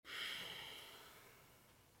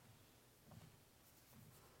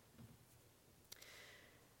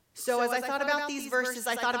So as I thought about these verses,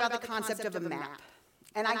 I thought about the concept of a map.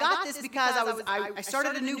 And I got this because I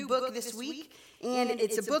started a new book this week, and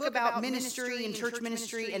it's a book about ministry and church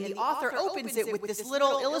ministry, and the author opens it with this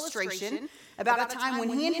little illustration about a time when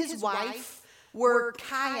he and his wife were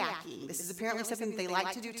kayaking. This is apparently something that they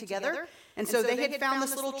like to do together. And so they had found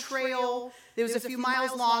this little trail that was a few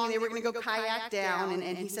miles long, and they were going to go kayak down.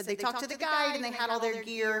 And he said they talked to the guide, and they had all their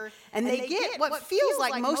gear. And they get what feels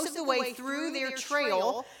like most of the way through their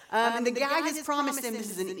trail. And the guide has promised them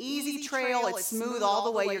this is an easy trail. It's smooth all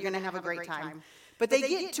the way. You're going to have a great time. But they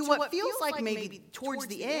get to what feels like maybe towards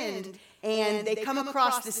the end, and they come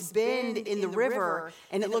across this bend in the river,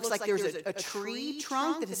 and it looks like there's a tree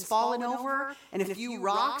trunk that has fallen over and a few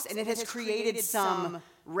rocks, and it has created some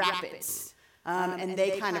rapids. And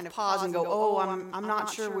they kind of pause and go, oh, I'm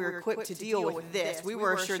not sure we're equipped to deal with this. We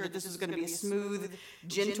were assured that this was going to be a smooth,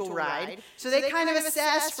 gentle ride. So they kind of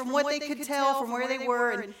assessed from what they could tell from where they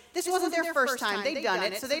were, and this wasn't their first time. They'd done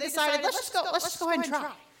it, so they decided, let's just go ahead and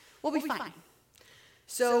try. We'll be fine.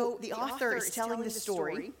 So the author is telling this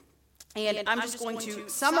story, and I'm just going to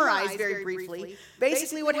summarize very briefly.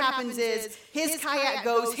 Basically what happens is his kayak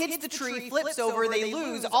goes, hits the tree, flips over, they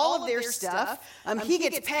lose all of their stuff. He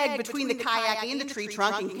gets pegged between the kayak and the tree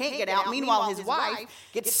trunk and can't get out. Meanwhile, his wife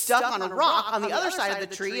gets stuck on a rock on the other side of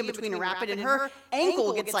the tree in between a rapid, and her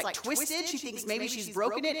ankle gets like twisted. She thinks maybe she's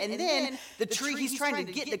broken it, and then the tree, he's trying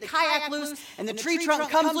to get the kayak loose, and the tree trunk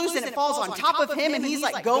comes loose, and it falls on top of him, and he's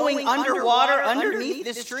like going underwater underneath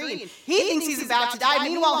this tree. And he thinks he's about to die.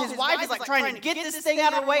 Meanwhile, his wife is like trying to get this thing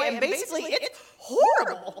out of the way, and basically it's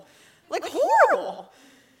horrible, like horrible.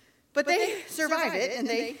 But they survive it, and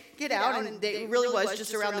they get out, and it really was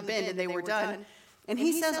just around the bend, and they were done. And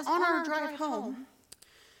he says, on our drive home,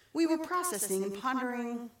 we were processing and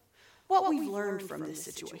pondering what we've learned from this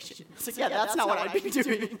situation. It's like, yeah, that's not what I'd be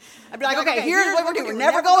doing. I'd be like, okay, here's what we're doing. We're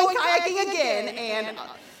never going kayaking again.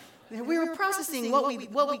 And we were processing what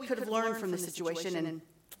we could have learned from this situation, and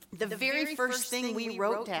the very first thing we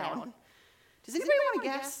wrote down. Does anybody want to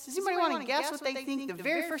guess? Does anybody want to guess what they think the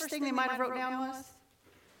very first thing they might have wrote down was?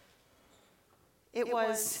 It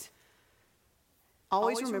was,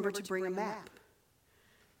 always remember to bring a map.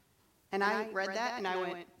 And I read that and I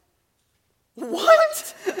went,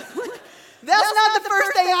 what? That's not the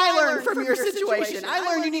first thing I learned from your situation. I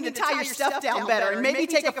learned you need to tie your stuff down better and maybe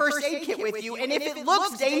take a first aid kit with you. And if it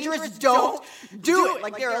looks dangerous, don't do it.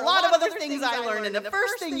 Like there are a lot of other things I learned. And the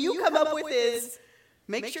first thing you come up with is,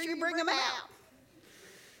 make sure you bring a map.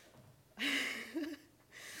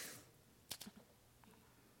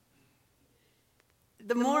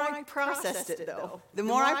 The more I processed it, though, the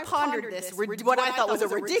more I pondered this, what I thought was a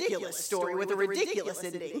ridiculous story with a ridiculous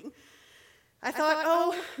ending, I thought,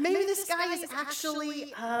 oh, maybe this guy is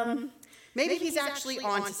actually, maybe he's actually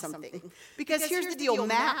onto something. Because here's the deal,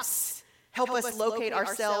 maps help us locate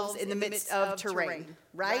ourselves in the midst of terrain,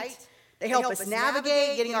 right? They help us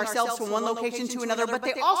navigate, getting ourselves from one location to another, but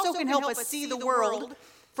they also can help us see the world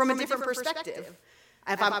from a different perspective.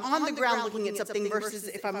 If I'm on the ground looking at something versus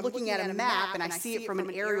if I'm looking at a map and I see it from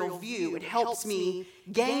an aerial view, it helps me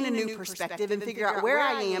gain a new perspective and figure out where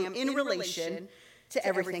I am in relation to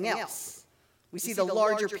everything else. We see the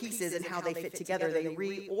larger pieces and how they fit together. They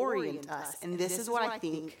reorient us. And this is what I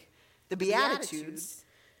think the Beatitudes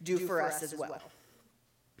do for us as well.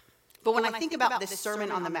 But when I think about this Sermon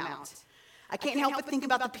on the Mount, I can't help but think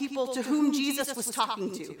about the people to whom Jesus was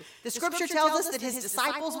talking to. The scripture tells us that his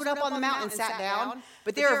disciples went up on the mountain and sat down,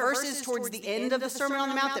 but there are verses towards the end of the Sermon on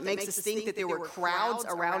the Mount that makes us think that there were crowds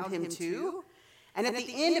around him too. And at the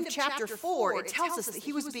end of chapter 4, it tells us that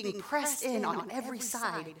he was being pressed in on every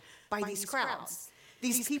side by these crowds.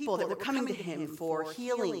 These people that were coming to him for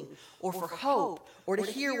healing or for hope or to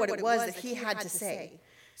hear what it was that he had to say.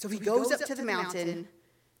 So he goes up to the mountain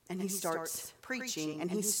and he starts preaching,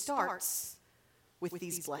 and he starts with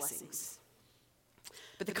these blessings.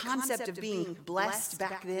 But the concept of being blessed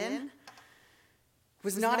back then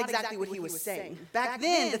was not exactly what he was saying. Back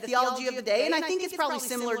then, the theology of the day, and I think it's probably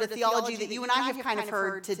similar to theology that you and I have kind of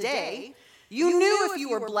heard today, you knew if you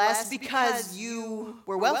were blessed because you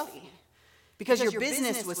were wealthy, because your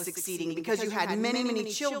business was succeeding, because you had many, many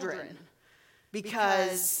children,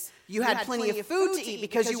 because you had plenty of food to eat,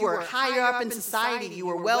 because you were higher up in society, you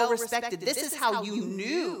were well respected. This is how you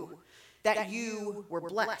knew that you were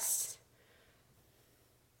blessed.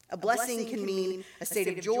 A blessing can mean a state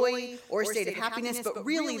of joy or a state of happiness, but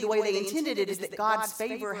really the way they intended it is that God's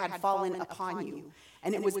favor had fallen upon you.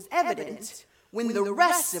 And it was evident when the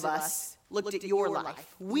rest of us looked at your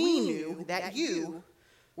life. We knew that you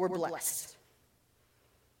were blessed.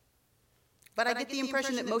 But I get the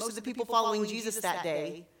impression that most of the people following Jesus that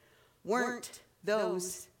day weren't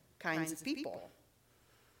those kinds of people.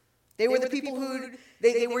 They were the people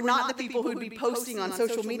they were not the people who'd be posting on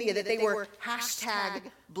social media that they were hashtag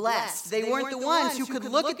blessed. They weren't the ones who could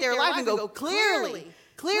look at their life and go, clearly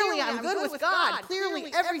I'm good with God.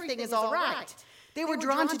 Clearly everything is all right. They were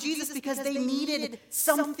drawn to Jesus because they needed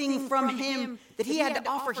something from him that he had to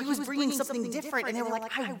offer. He was bringing something different, and they were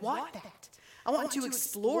like, I want that. I want to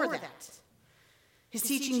explore that. His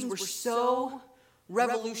teachings were so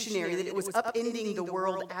revolutionary that it was upending the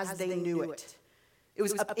world as they knew it. It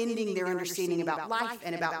was upending their understanding about life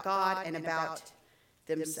and about God and about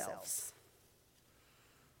themselves.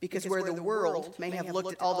 Because where the world may have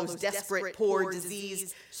looked at all those desperate, poor,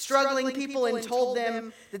 diseased, struggling people and told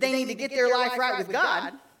them that they need to get their life right with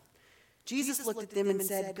God, Jesus looked at them and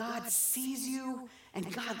said, God sees you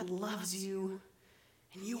and God loves you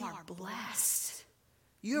and you are blessed.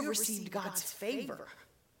 You have received God's favor.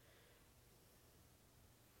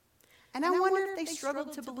 And I wonder if they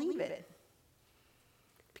struggled to believe it.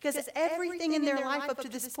 Because everything in their life up to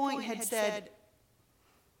this point had said,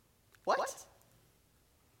 what?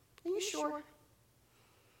 Are you sure?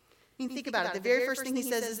 I mean, think about it. The very first thing he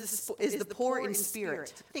says is the poor in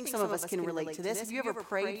spirit. I think some of us can relate to this. Have you ever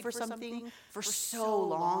prayed for something for so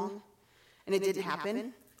long and it didn't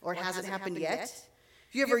happen, or it hasn't happened yet?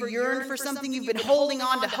 Have you ever yearned for something? You've been holding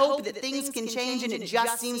on to hope that things can change, and it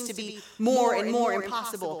just seems to be more and more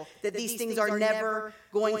impossible, that these things are never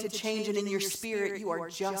going to change, and in your spirit you are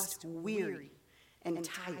just weary and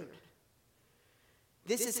tired.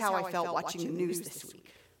 This is how I felt watching the news this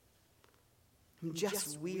week. I'm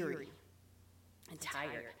just weary and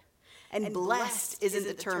tired. And blessed isn't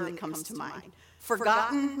the term that comes to mind.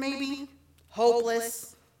 Forgotten, maybe.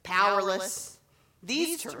 Hopeless, powerless.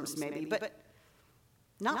 These terms, maybe, but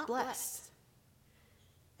not blessed.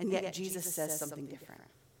 And yet Jesus says something different.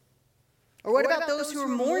 Or what about those who are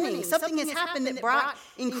mourning? Something has happened that brought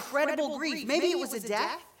incredible grief. Maybe it was a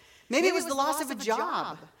death. Maybe it was the loss of a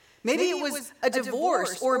job. Maybe it was a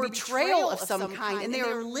divorce or a betrayal of some kind, and they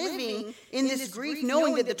are living in this grief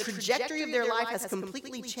knowing that the trajectory of their life has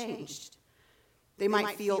completely changed. They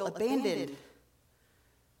might feel abandoned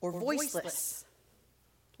or voiceless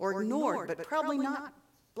or ignored, but probably not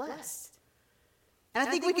blessed. And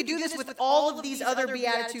I think we could do this with all of these other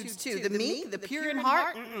Beatitudes too. The meek, the pure in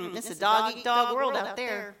heart, it's a dog-eat-dog world out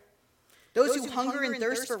there. Those who hunger and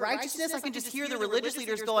thirst for righteousness, I can just hear the religious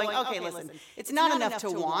leaders going, okay, listen, it's not enough to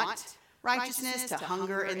want righteousness, to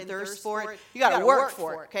hunger and thirst for it. You got to work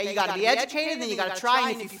for it, okay? You got to be educated, then you got to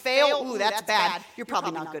try, and if you fail, ooh, that's bad. You're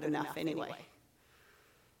probably not good enough anyway.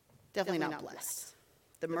 Definitely not blessed.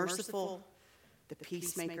 The merciful, the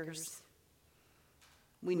peacemakers.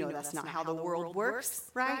 We know that's not how the world works,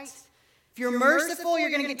 right? If you're merciful, you're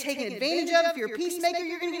going to get taken advantage of. If you're a peacemaker,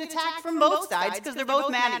 you're going to get attacked from both sides because they're both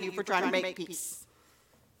mad at you for trying to make peace.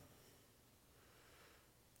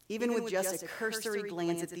 Even with just a cursory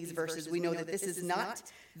glance at these verses, we know that this is not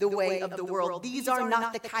the way of the world. These are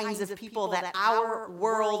not the kinds of people that our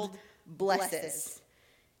world blesses.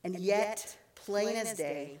 And yet, plain as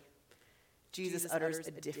day, Jesus utters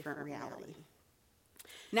a different reality.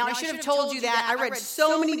 Now, I should have told you that I read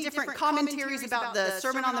so many different commentaries about the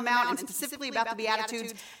Sermon on the Mount and specifically about the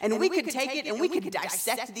Beatitudes, and we could take it and we could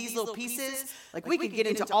dissect these little pieces. Like, we could get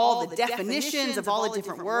into all the definitions of all the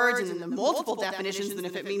different words and then the multiple definitions, and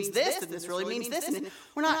if it means this, then this really means this, and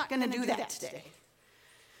we're not going to do that today.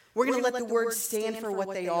 We're going to let the words stand for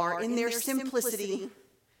what they are in their simplicity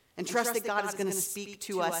and trust that God is going to speak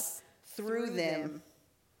to us through them.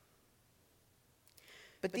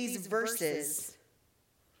 But these verses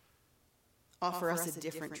offer us a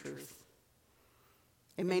different truth.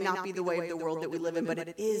 It may not be the way of the world that we live in, but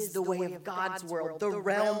it is the way of God's world, the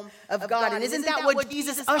realm of God. And isn't that what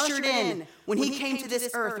Jesus ushered in when he came to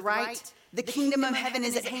this earth, right? The kingdom of heaven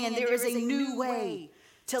is at hand. There is a new way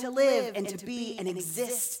to live and to be and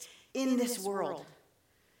exist in this world.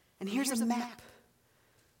 And here's a map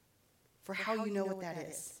for how you know what that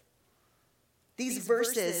is. These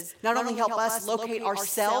verses not only help us locate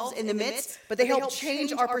ourselves in the midst, but they help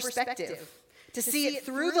change our perspective to see it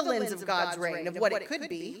through the lens of God's reign, of what it could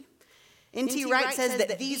be. N.T. Wright says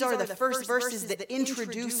that these are the first verses that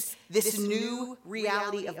introduce this new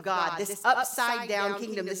reality of God, this upside-down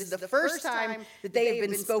kingdom. This is the first time that they have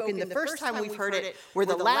been spoken, the first time we've heard it, where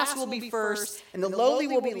the last will be first and the lowly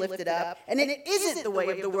will be lifted up. And it isn't the way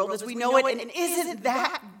of the world as we know it, and it isn't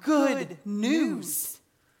that good news.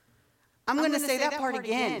 I'm going to say that part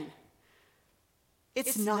again.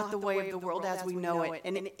 It's not the way of the world as we know it,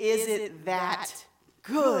 and it isn't that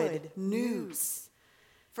good news.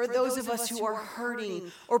 for those of us who are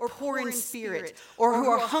hurting or poor in spirit or who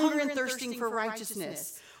are hungry and thirsting for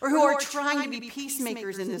righteousness or who are trying to be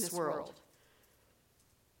peacemakers in this world.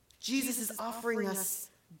 Jesus is offering us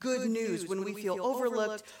good news when we feel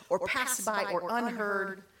overlooked or passed by or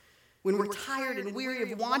unheard, when we're tired and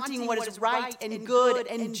weary of wanting what is right and good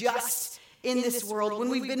and just in this world, when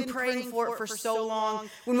we've been praying for it for so long,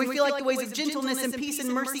 when we feel like the ways of gentleness and peace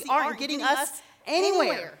and mercy aren't getting us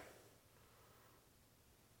anywhere.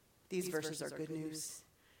 These verses are good news.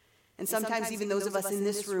 And sometimes even those of us in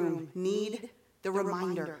this room need the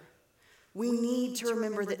reminder. We need to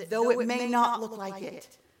remember that though it may not look like it,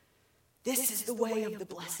 this is the way of the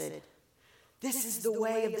blessed. This is the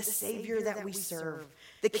way of the Savior that we serve.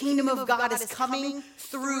 The kingdom of God is coming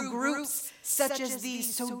through groups such as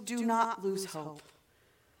these, so do not lose hope.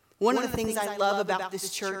 One of the things I love about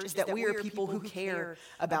this church is that we are people who care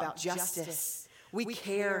about justice. We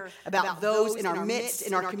care about those in our midst,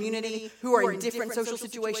 in our community, who are in different social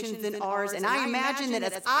situations than ours. And I imagine that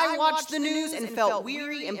as I watched the news and felt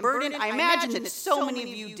weary and burdened, I imagine that so many of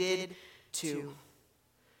you did too.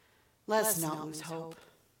 Let us not lose hope.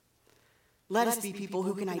 Let us be people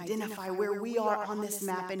who can identify where we are on this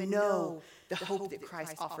map and know the hope that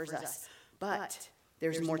Christ offers us. But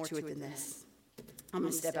there's more to it than this. I'm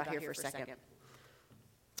going to step out here for a second.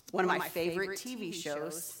 One of my favorite TV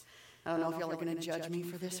shows, I don't know if y'all are going to judge me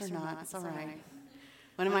for this or not. It's all right.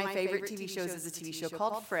 One of my favorite TV shows is a TV show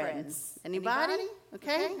called Friends. Anybody?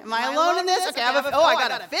 Okay. Am I alone in this? Okay. I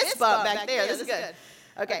got a fist bump back there. This is good.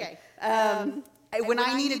 Okay. When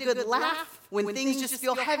I need a good laugh, when things just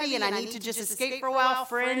feel heavy and I need to just escape for a while,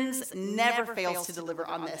 Friends never fails to deliver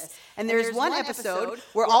on this. And there's one episode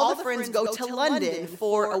where all the friends go to London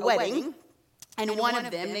for a wedding, and one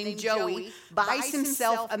of them, named Joey, buys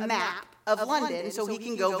himself a map of London so he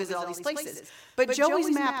can go visit all these places. But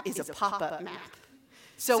Joey's map is a pop-up map.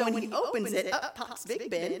 So when he opens it, up pops Big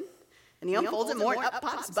Ben, and he unfolds it more, and up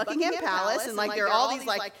pops Buckingham Palace, and like there are all these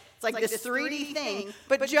it's like this 3D thing.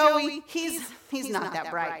 But Joey, he's not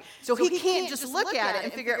that bright, so he can't just look at it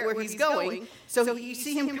and figure out where he's going. So you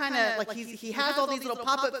see him kind of like he has all these little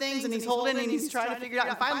pop-up things, and he's holding and he's trying to figure it out,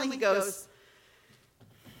 and finally he goes,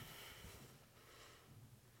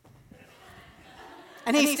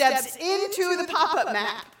 and he steps into the pop-up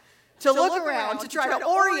map to look around to try to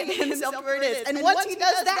orient himself to where it is. And once he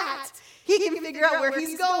does that, he can figure out where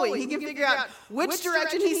he's going. He can figure out which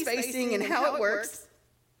direction he's facing and how it works.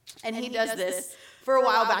 And he does this for a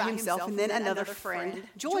while by himself, and then another friend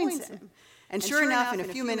joins him. And sure enough, in a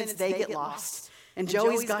few minutes, they get lost. And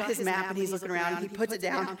Joey's got his map, and he's looking around, and he puts it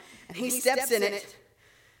down, and he steps in it.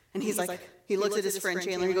 And he's like, he looks at his friend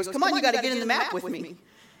Chandler, and he goes, "Come on, you got to get in the map with me."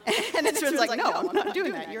 And his friend's like, "No, I'm not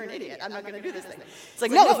doing that. You're an idiot. I'm not going to do this thing." It's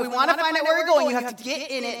like, "No, if we want to find out where we're going, you have to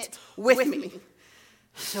get in it with me."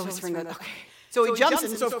 So his friend goes, "Okay." So he jumps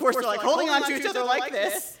in. So of course they're like holding on to each other like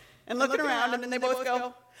this and looking around, and then they both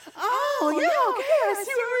go, "Oh, yeah, okay, I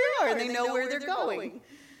see where we are." And they know where they're going.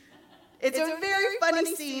 It's a very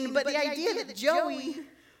funny scene, but the idea that Joey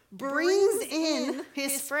brings in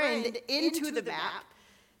his friend into the map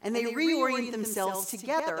and they reorient themselves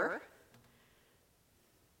together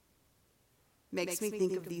makes me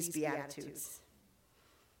think of these Beatitudes.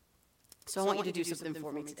 So I want you to do something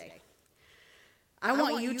for me today. I'm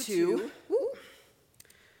going to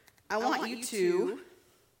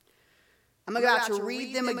go out to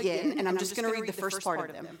read them again, and I'm just going to read the first part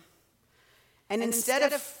of them. And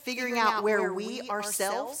instead of figuring out where we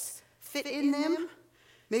ourselves fit in them,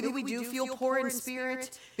 maybe we do feel poor in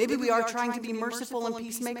spirit, maybe we are trying to be merciful and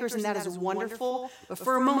peacemakers, and that is wonderful, but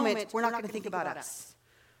for a moment, we're not going to think about us.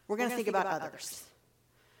 We're going to think about others.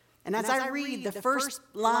 And as I read the first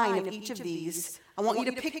line of each of these, I want you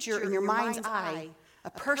to picture in your mind's eye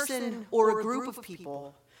a person or a group of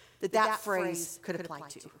people that phrase could apply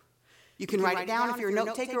to. You can write it down if you're a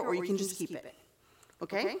note taker, or you can just keep it.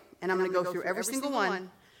 Okay? And I'm going to go through every single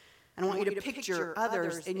one, and I want you to picture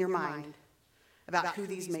others in your mind about who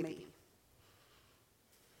these may be.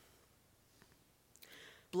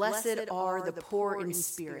 Blessed are the poor in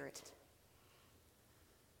spirit.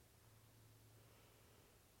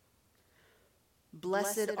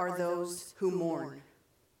 Blessed are those who mourn.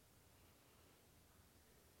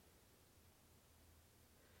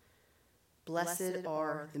 Blessed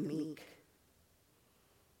are the meek.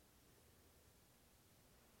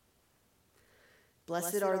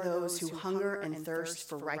 Blessed are those who hunger and thirst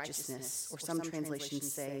for righteousness, or some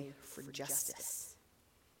translations say for justice.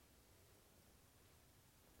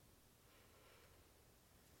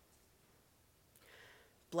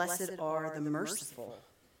 Blessed are the merciful.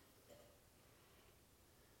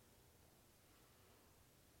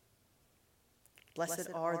 Blessed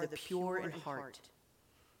are the pure in heart.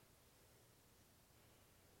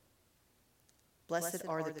 Blessed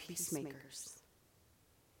are the peacemakers.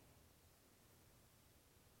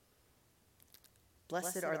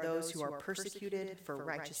 Blessed are those who are persecuted for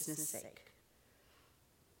righteousness' sake.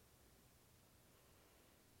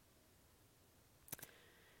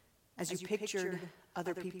 As you pictured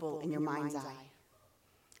other people in your mind's eye,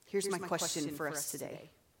 here's my question for us today.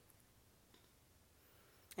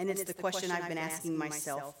 And it's the question I've been asking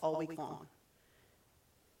myself all week long.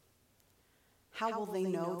 How will they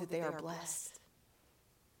know that they are blessed?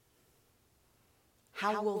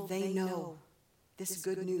 How will they know this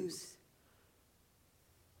good news?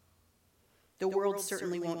 The world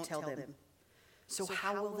certainly won't tell them. So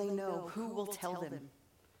how will they know? Who will tell them?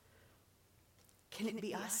 Can it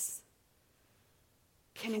be us?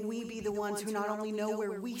 Can we be the ones who not only know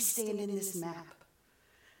where we stand in this map,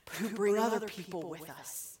 but who bring other people with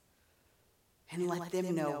us and let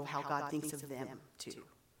them know how God thinks of them too?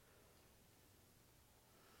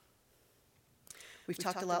 We've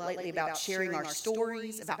talked a lot lately about sharing our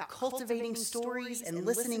stories, about cultivating stories and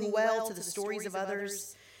listening well to the stories of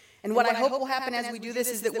others. And what I hope will happen as we do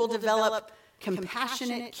this is that we'll develop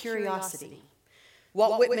compassionate curiosity.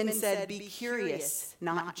 Walt Whitman said, "Be curious,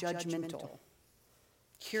 not judgmental."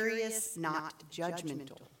 Curious, not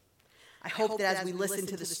judgmental. I hope that as we listen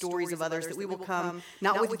to the stories of others, that we will come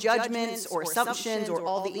not with judgments or assumptions or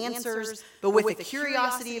all the answers, but with a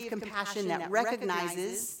curiosity of compassion that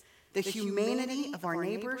recognizes the humanity of our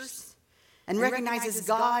neighbors and recognizes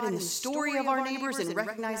God in the story of our neighbors and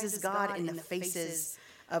recognizes God in the faces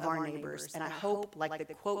of our neighbors. And I hope, like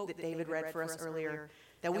the quote that David read for us earlier,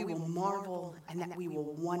 that we will marvel and that we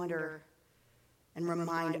will wonder and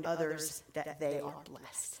remind others that they are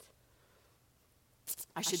blessed.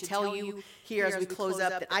 I should tell you here as we close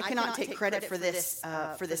up that I cannot take credit for this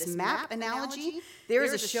map analogy. There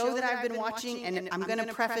is a show that I've been watching, and I'm going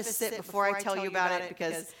to preface it before I tell you about it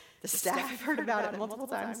because the staff have heard about it multiple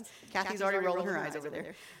times. Kathy's already rolling her eyes over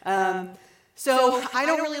there. So I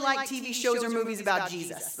don't really like TV shows or movies about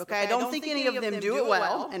Jesus, okay? I don't think any of them do it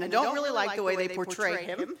well, and I don't really like the way they portray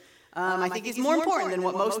him. I think he's more important than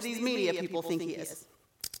what most of these media people think he is.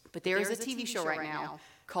 But there is a TV show right now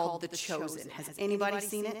called The Chosen. Has anybody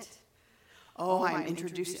seen it? Oh, I'm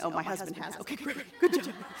introducing, my husband has. Okay, great, good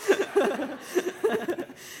job.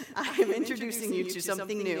 I am introducing you to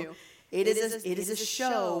something new. It is a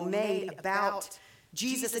show made about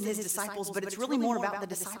Jesus and his disciples, but it's really more about the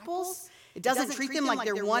disciples. It doesn't treat them like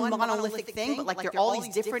they're one monolithic thing, but like they're all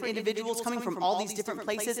these different individuals coming from all these different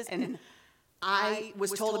places. And I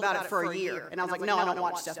was told about it for a year, and I was like, no, I don't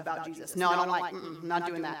watch stuff about Jesus. No, I don't like, not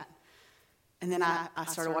doing that. And then I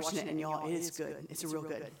started watching it, and y'all, it is good. It's real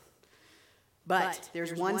good. But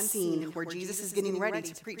there's one scene where Jesus is getting ready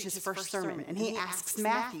to preach his first sermon, and he asks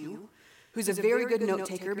Matthew, who's a very good note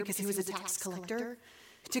taker because he was a tax collector,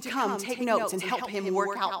 to come take notes and help him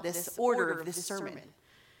work out this order of this sermon.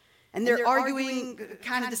 And they're arguing,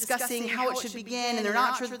 kind of discussing how it should begin, and they're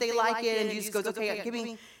not sure that they like it, and Jesus goes, okay, give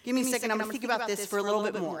me a second, I'm going to think about this for a little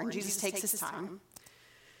bit more. And Jesus takes his time.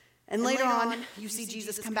 And later on, you see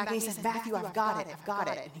Jesus come back, and he says, Matthew, I've got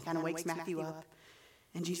it. And he kind of wakes Matthew up,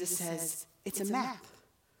 and Jesus says, it's a map.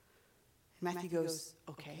 And Matthew goes,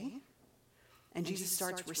 okay. And Jesus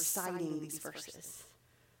starts reciting these verses.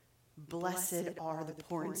 Blessed are the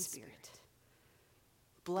poor in spirit.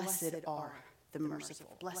 Blessed are the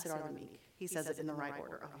merciful. Blessed are the meek. He says it in the right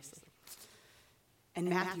order, obviously. And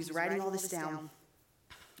Matthew's writing all this down.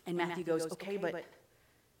 And Matthew goes, okay, but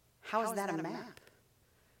how is that a map?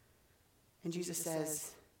 And Jesus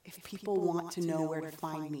says, if people want to know where to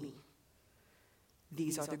find me,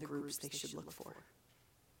 these are the groups they should look for.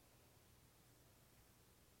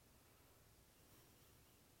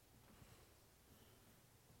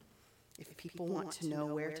 If people want to know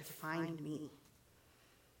where to find me,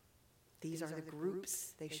 these are the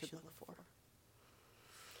groups they should look for.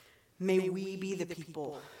 May we be the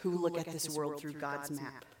people who look at this world through God's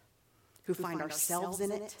map, who find ourselves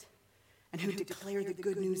in it, and who declare the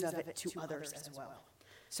good news of it to others as well,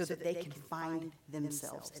 so that they can find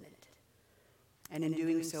themselves in it. And in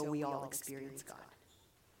doing so, we all experience God.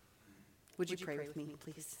 Would you pray with me,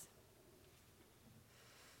 please?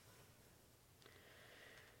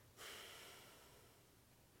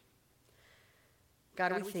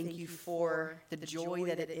 God, we thank you for the joy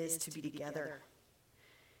that it is to be together,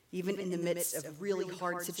 even in the midst of really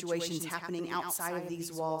hard situations happening outside of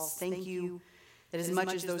these walls. Thank you that as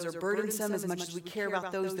much as those are burdensome, as much as we care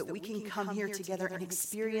about those, that we can come here together and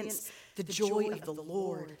experience the joy of the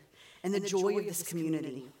Lord and the joy of this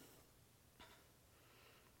community.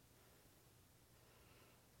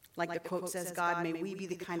 Like the quote says, God, may we be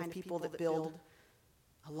the kind of people that build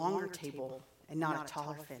a longer table and not a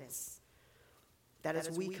taller fence. That as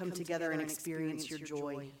we come together and experience your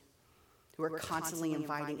joy, who are constantly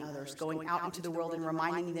inviting others, going out into the world and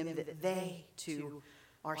reminding them that they, too,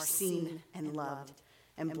 are seen and loved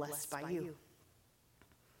and blessed by you.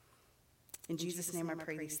 In Jesus' name I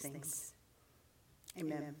pray these things.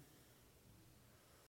 Amen.